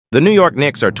The New York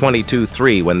Knicks are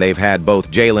 22-3 when they've had both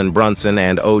Jalen Brunson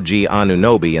and OG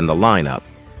Anunoby in the lineup.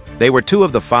 They were two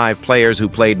of the five players who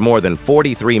played more than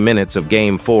 43 minutes of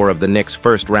Game 4 of the Knicks'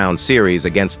 first-round series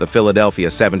against the Philadelphia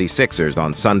 76ers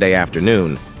on Sunday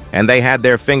afternoon, and they had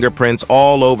their fingerprints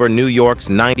all over New York's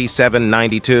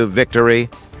 97-92 victory.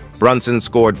 Brunson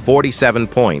scored 47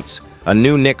 points, a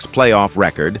new Knicks playoff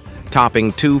record,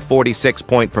 topping two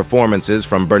 46-point performances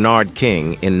from Bernard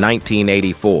King in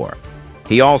 1984.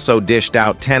 He also dished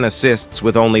out 10 assists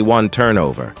with only one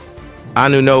turnover.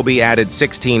 Anunoby added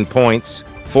 16 points,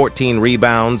 14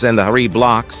 rebounds, and 3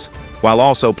 blocks, while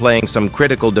also playing some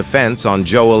critical defense on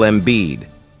Joel Embiid.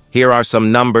 Here are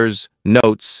some numbers,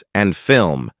 notes, and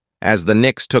film as the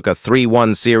Knicks took a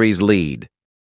 3-1 series lead.